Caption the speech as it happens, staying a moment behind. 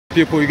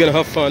People, you're gonna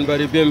have fun.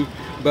 Body bim,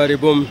 body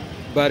boom,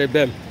 body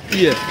bam.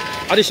 Yeah.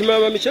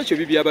 Additional, my church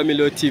will be about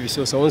Milo TV.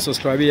 So, someone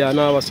subscribe here,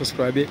 now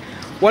subscribe.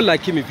 One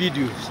like me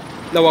videos,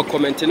 now I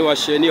comment, now I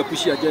share, near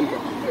push agenda,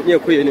 near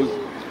Queen.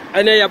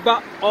 And I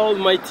about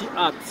Almighty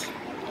Art.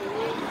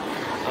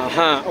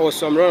 Aha, or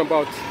some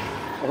roundabout.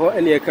 Oh,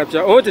 any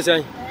capture. Oh, what to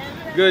say?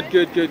 Good.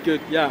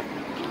 Yeah.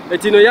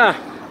 But you know, yeah.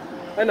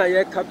 And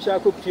I capture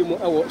cookie more.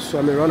 Oh,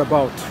 Suame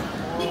roundabout.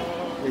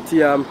 It's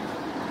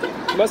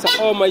Master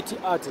Almighty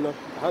Art, you know.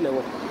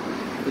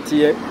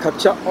 It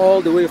capture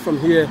all the way from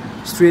here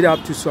straight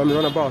up to Suame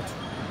roundabout.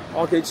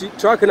 Okay,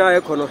 track and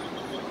I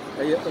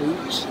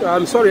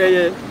I'm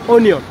sorry,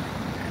 onion.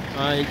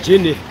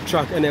 Jenny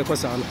track and I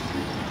cosano.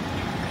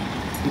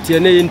 It's a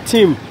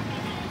team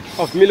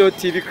of Milo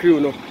TV crew,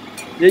 no.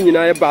 Then you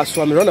know I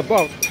Suame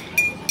roundabout.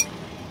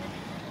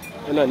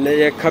 And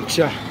I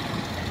capture.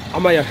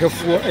 Am I a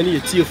helpful any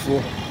tier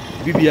for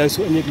BB and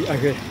so any be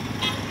ahead?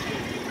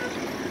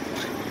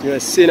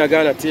 Yes, say na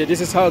Ghana tier.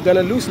 This is how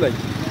Ghana looks like.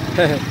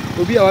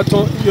 Will be our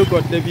tongue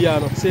yogurt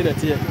Neviano. Say that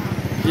here.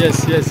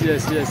 Yes.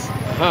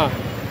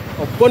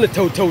 Upon the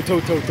toe.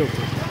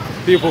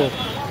 People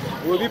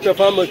will be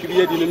performing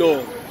creating you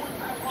know.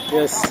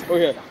 Yes,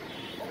 okay.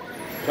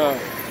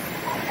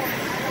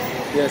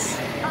 Yes.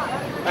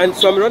 And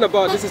so I'm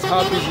roundabout. This is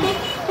how busy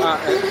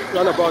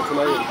roundabout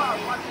tonight.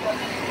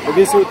 We'll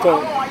be so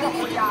tall.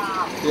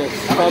 Yes,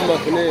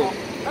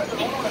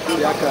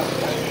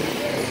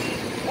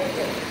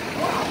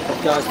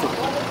 fantastic.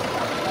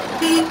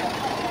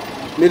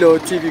 Milo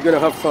TV gonna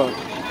have fun.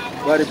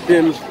 Body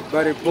bim,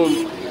 body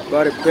boom,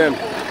 body bam.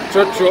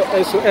 Trotro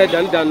and so air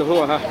than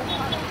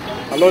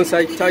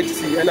alongside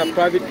taxi and a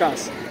private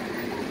cars.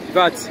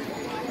 But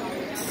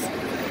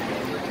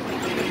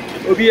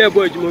Obi a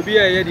boy, Obi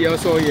a yedi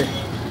also here.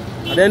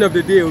 At the end of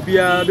the day, Obi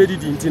a very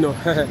dintino.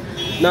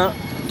 Now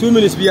 2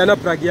 minutes be an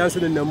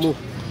pragianson in the move.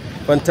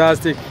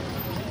 Fantastic.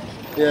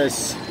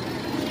 Yes.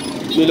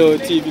 Milo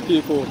TV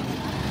people.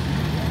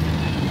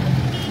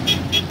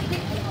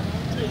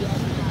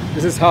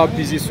 This is how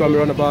busy Suame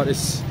roundabout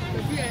is.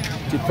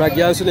 The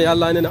Pragianson are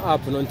lining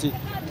up and until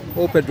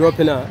open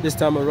dropping this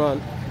time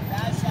around.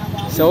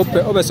 So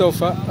open so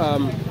far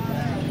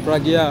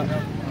Pragia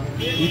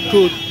you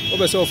could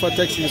open so far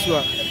taxi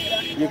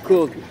you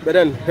could, but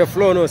then her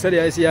floor no said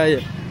I see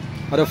here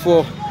at the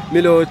 4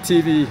 Milo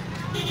TV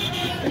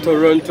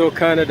Toronto,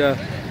 Canada.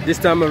 This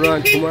time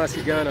around,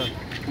 Kumasi, Ghana.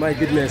 My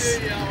goodness.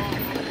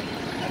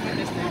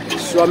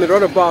 Suame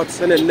roundabout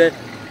and then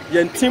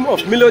the team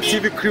of Milo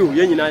TV crew,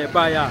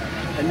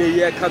 and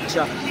they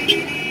capture.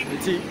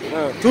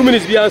 2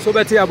 minutes beyond so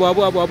better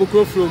Abu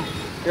from.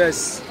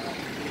 Yes.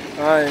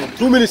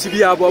 2 minutes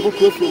be Abu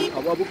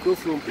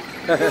from.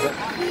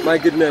 My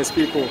goodness,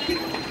 people.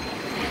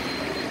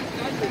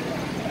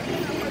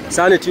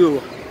 Sanity.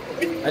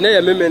 And I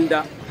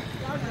remember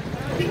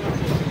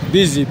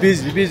busy.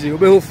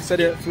 We have said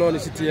the floor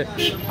is here.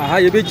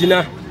 I have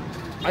a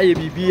I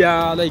be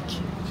like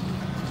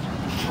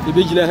the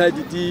beginner had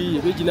the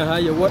beginner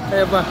higher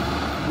whatever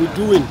we're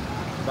doing.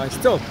 But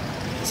still,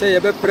 say a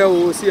bit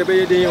pro, see a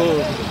baby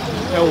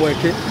and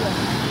work it.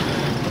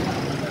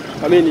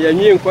 I mean, you're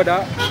new for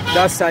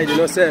that side, you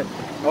know, say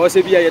I was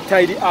a be a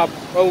tidy up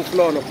on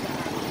floor.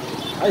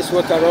 I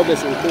swear to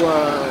Robertson.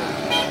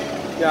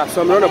 Yeah,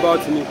 some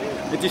roundabout me.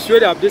 It is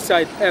straight up this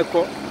side,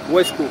 Echo,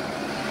 West Coast.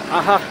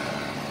 Aha.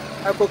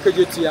 I go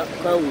KJTia,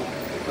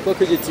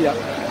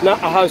 now a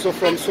house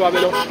from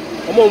Suame,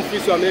 among free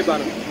Suame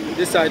banner.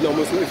 This side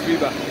almost free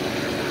back.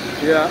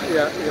 Yeah.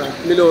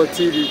 Milo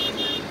TV.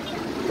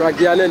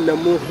 Pragian and the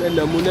moon.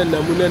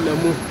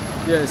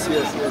 Yes.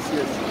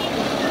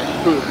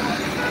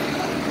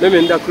 Let me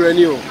in the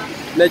cranium.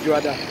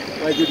 Nejuada.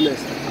 My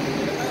goodness.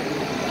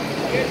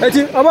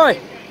 Hey, boy.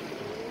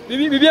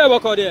 Bibi, I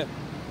walk out there.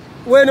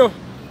 Bueno,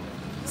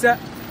 sir,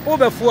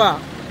 over 4.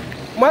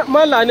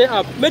 My line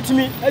up, met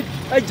me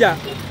aja,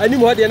 any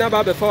more than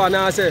about before, and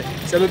I say,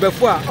 semi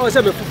before, or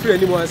semi for free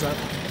anymore, sir.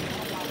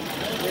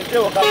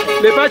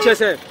 The patcher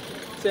said,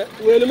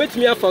 when you met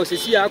me up for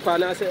see our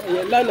corner,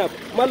 say, line up,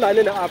 my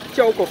line up,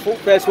 choke of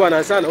first one,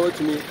 and son, out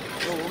to me.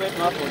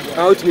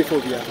 Out to me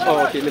phobia.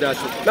 Oh, okay,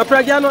 that's it. La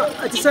Pragiano,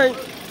 at the same,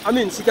 I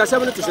mean, she can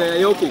 7 to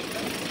say, okay.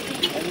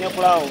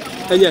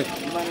 And yet,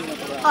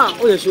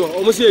 oh, yeah, sure,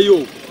 almost hear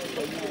you.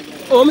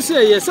 Oh, I'm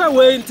saying, yes, I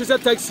went to the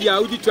taxi, I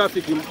would be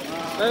trafficking.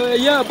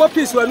 Yeah, but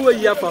peace one way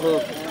here for her.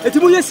 It's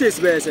more yes,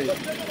 50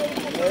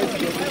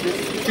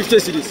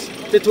 cities.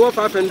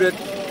 500.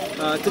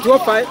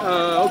 5.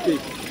 Okay.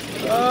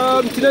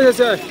 Today,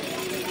 sir.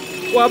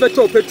 What about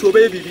top petrol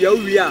baby?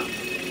 We are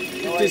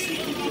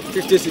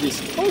 50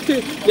 cities.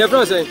 Okay. Yeah,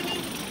 brother.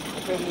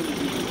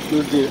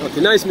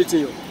 Okay, nice meeting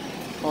you.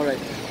 All right.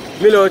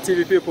 Milo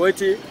TV people.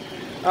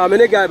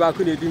 Many guy back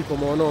in the dim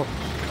from no.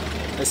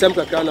 And some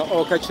kind of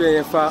all catching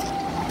and far.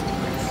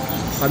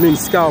 I mean,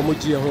 scout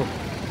muji home.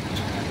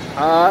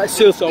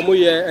 Sales some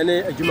here and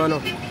a Jumano.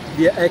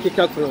 The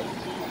Ekikakro.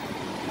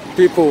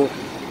 People,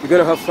 you're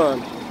gonna have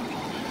fun.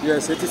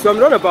 Yes, it is what I'm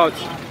not about.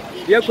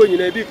 The Echo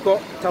in a big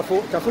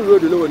Tafu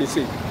Road, you know what you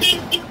say.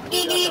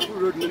 Tafu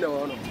Road, you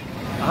know.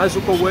 has to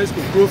go west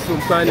to grow from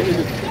China.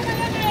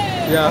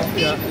 Yeah.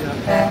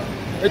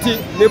 Eti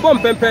me bom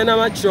pempe na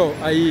ma cho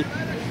ayi.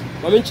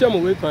 Ma me nche mo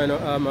we kwan no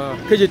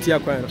KJT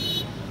akwan no.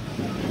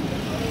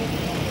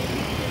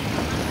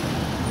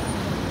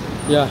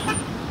 Yeah.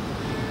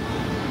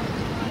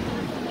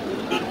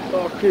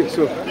 Okay,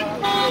 so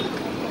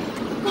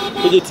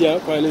KJT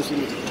akwan no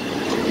sini.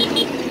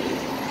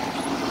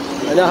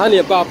 Ana hani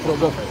e ba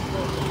probo.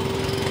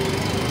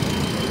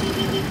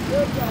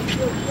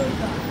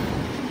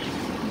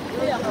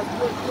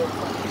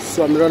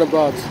 So I'm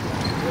roundabout.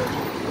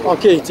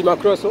 Okay, Tima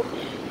Crosso.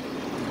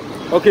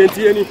 Okay,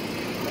 Tieni.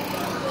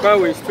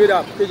 Power straight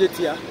up, KJT.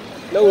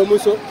 Now we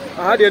must. I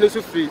had the no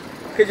free.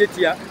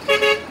 KJT.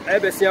 I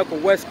be seeing ko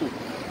West School.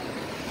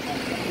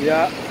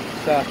 Yeah,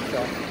 sir.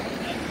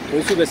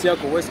 We should be seeing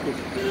ko West School.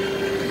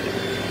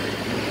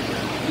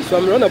 So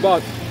I'm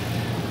roundabout.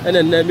 And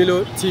then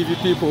Milo TV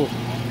people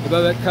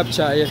about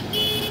capture here.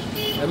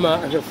 I'm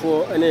a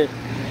for any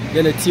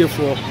then a tier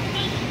for.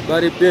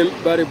 Body bim,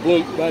 body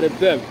boom, body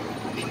bam.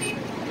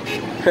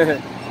 I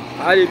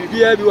will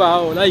be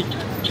everywhere like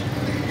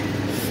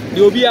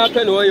you'll be up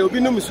and you'll be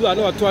no musu. I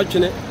know what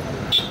watching it.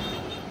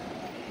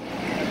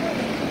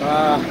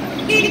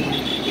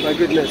 My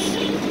goodness.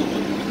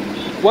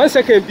 1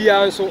 second be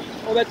so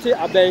over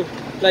to a bank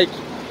like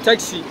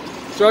taxi,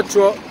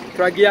 trotro,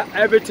 pragia,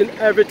 everything.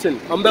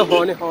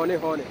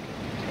 Honey.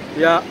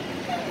 Yeah.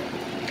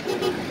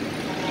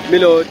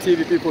 Milo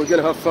TV people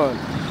gonna have fun.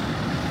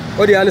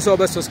 All the others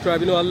over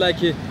subscribe, you know I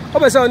like it.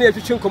 Over on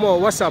if you come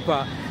on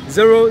WhatsApp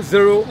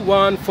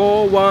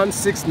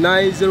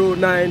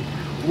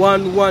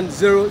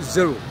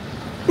 0014169091100.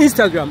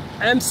 Instagram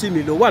MC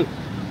Milo 1.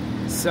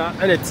 Sir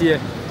and it's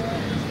here.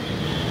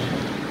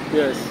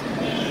 Yes.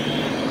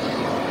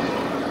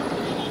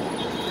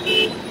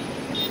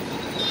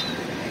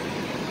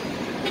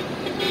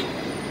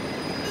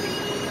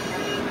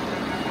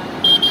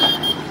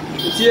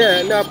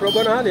 Yeah, na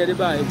probona hane de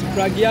bai.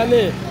 Pragia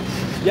ne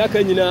ya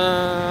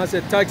kanyina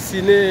se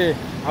taxi ne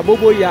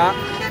abobo ya.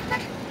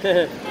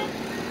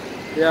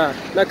 Yeah,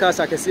 na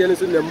kasa kesiye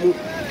nso na mu.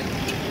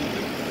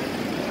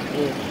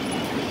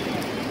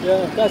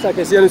 Yeah, kasa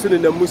kesiye nso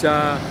na mu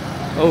sa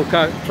oh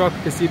car truck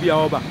kesiye bi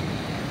aoba.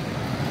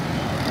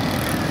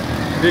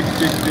 Big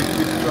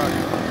truck.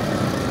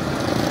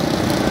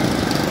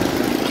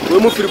 We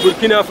move to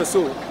Burkina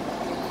Faso.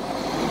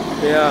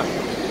 Yeah.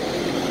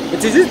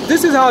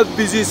 This is how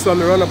busy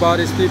Suame Roundabout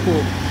is,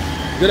 people.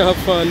 Gonna have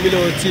fun,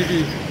 Milo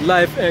TV,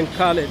 live and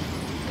Khaled.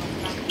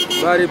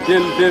 Body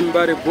bim,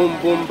 body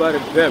boom, body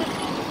bam.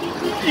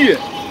 Yeah.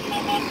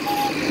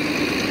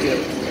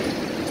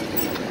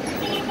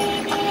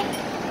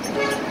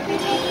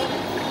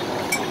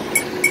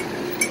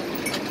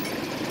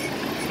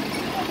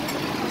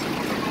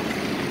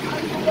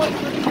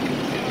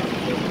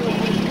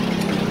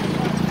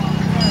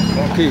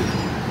 Okay.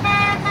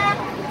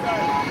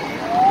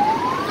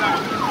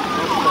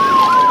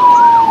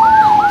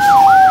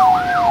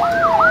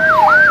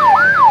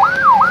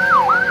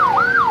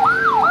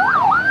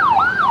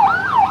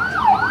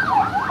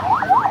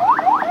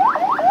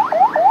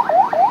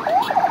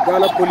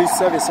 Ghana Police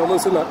Service, someone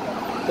soon AD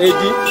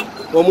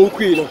or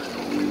Munquino.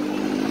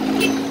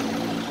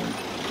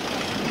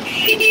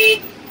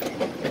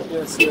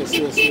 Yes.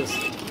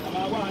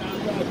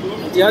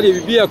 The other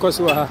will be a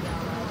Kosoa.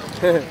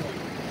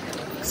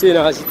 See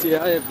now, I am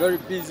very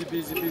busy.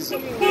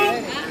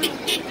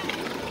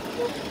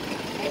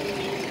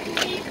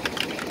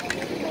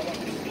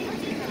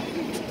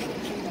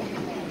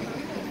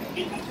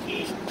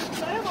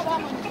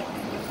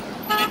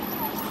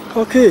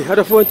 Okay, I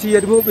don't want to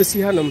hear the movie.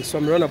 See how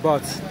some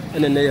roundabout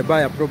and then they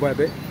buy a pro by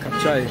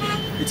capture.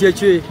 It's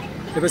actually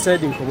the best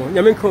side in common.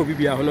 Yamin can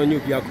be a new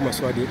Biakuma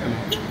Swadi and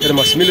the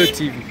Milo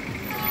TV.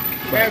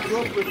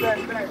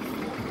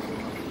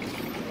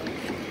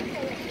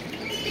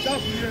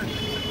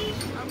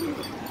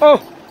 Oh,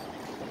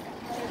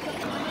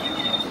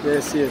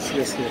 yes.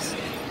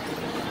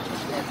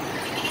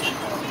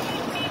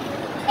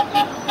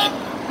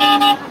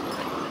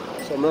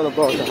 So I'm not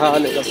about the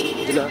hand.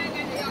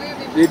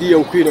 Lady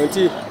and Queen,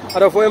 auntie. I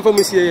don't know if I'm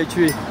here.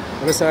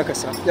 I'm a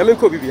Yamin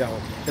Kobe.